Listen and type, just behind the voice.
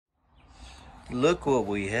Look what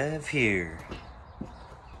we have here.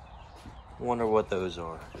 Wonder what those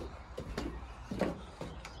are.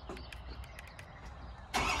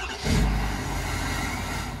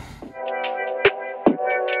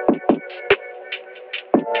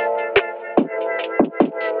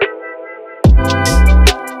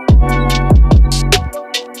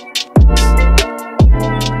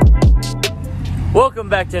 Welcome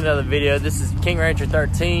back to another video. This is King Rancher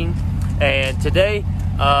 13, and today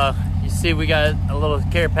you see we got a little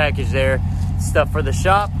care package there, stuff for the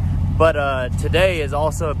shop. But today is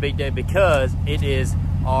also a big day because it is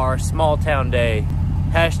our small town day.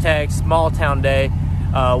 Hashtag small town day,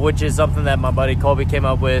 which is something that my buddy Colby came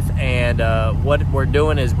up with. And what we're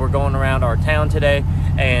doing is we're going around our town today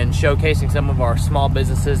and showcasing some of our small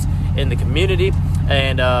businesses in the community.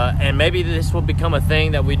 And maybe this will become a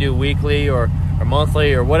thing that we do weekly or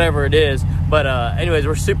monthly or whatever it is. But anyways,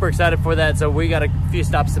 we're super excited for that. So we got a few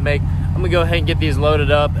stops to make. I'm gonna go ahead and get these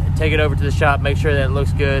loaded up, take it over to the shop, make sure that it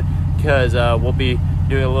looks good, because we'll be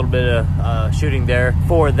doing a little bit of shooting there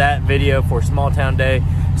for that video for Small Town Day.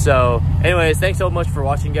 So anyways, thanks so much for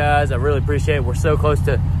watching, guys. I really appreciate it. We're so close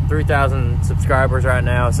to 3,000 subscribers right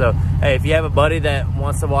now. So hey, if you have a buddy that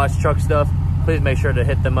wants to watch truck stuff, please make sure to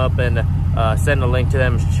hit them up and send a link to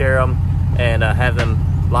them, share them, and have them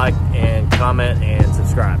like and comment and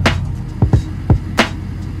subscribe.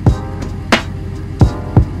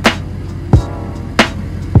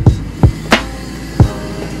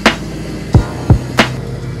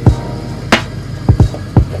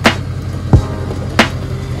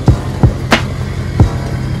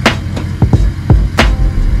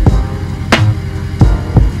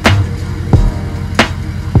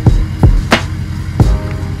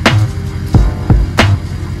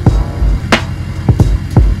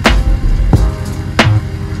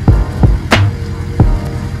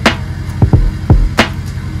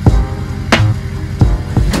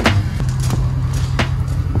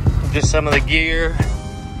 Just some of the gear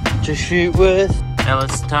to shoot with. Now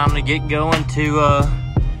it's time to get going to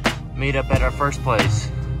meet up at our first place.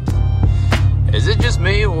 Is it just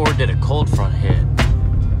me, or did a cold front hit?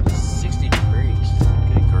 60 degrees,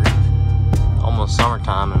 good grief. Almost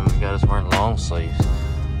summertime and we got us wearing long sleeves.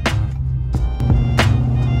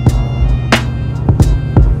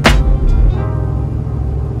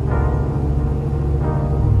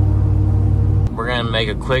 We're gonna make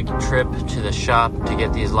a quick trip to the shop to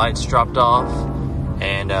get these lights dropped off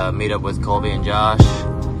and meet up with Colby and Josh,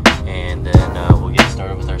 and then we'll get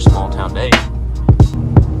started with our small town day.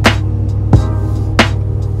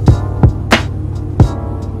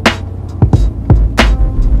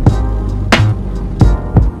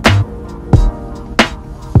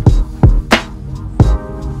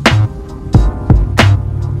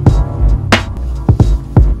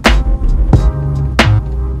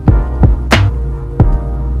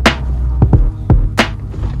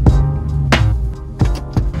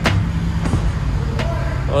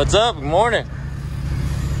 What's up? Good morning.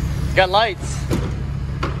 Got lights.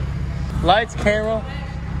 Lights, camera.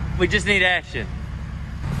 We just need action.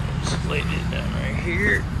 Just lay it down right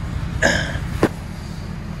here.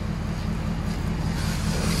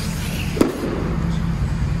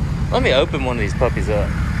 Let me open one of these puppies up.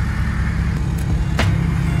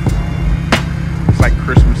 It's like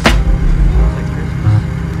Christmas.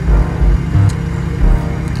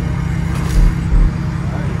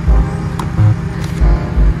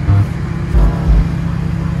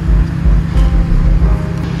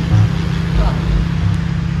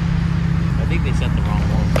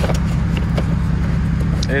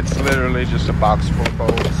 It's literally just a box full of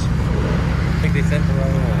bolts. I think they sent the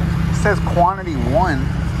wrong one. It says quantity 1. I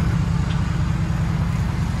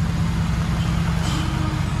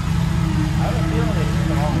have a feeling they sent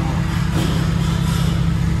the wrong one.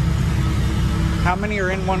 How many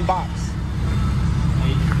are in one box?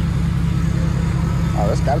 8. Oh,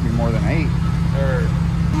 that's got to be more than 8. Or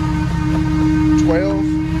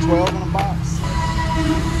 12 in a box.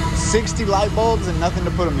 60 light bulbs and nothing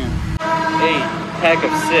to put them in. 8. Pack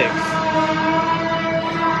of 6,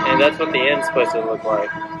 and that's what the end's supposed to look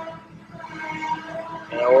like.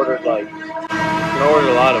 And I ordered a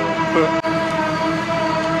lot of them.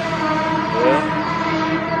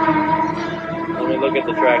 Well, let me look at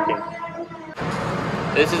the tracking.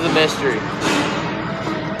 This is a mystery.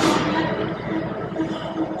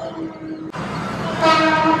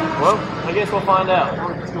 Well, I guess we'll find out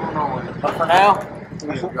what's going on with it. But for now,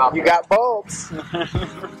 You got bulbs.